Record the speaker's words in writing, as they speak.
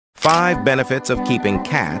5 benefits of keeping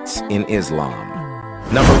cats in Islam.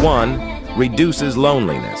 Number 1, reduces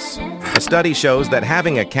loneliness. A study shows that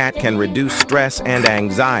having a cat can reduce stress and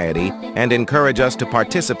anxiety and encourage us to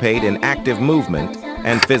participate in active movement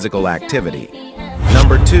and physical activity.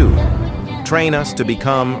 Number 2, train us to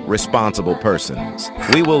become responsible persons.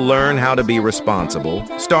 We will learn how to be responsible,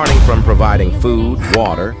 starting from providing food,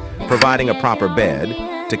 water, providing a proper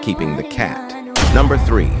bed, to keeping the cat. Number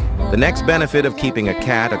 3, the next benefit of keeping a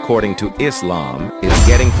cat according to Islam is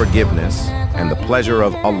getting forgiveness and the pleasure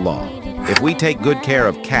of Allah. If we take good care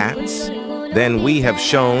of cats, then we have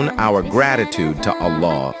shown our gratitude to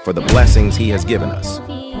Allah for the blessings He has given us.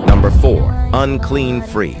 Number 4, unclean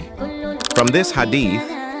free. From this hadith,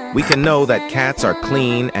 we can know that cats are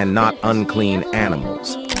clean and not unclean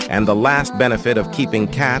animals. And the last benefit of keeping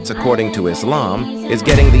cats according to Islam is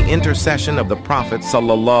getting the intercession of the Prophet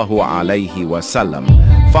sallallahu alaihi wasallam.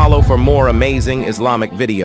 Follow for more amazing Islamic videos.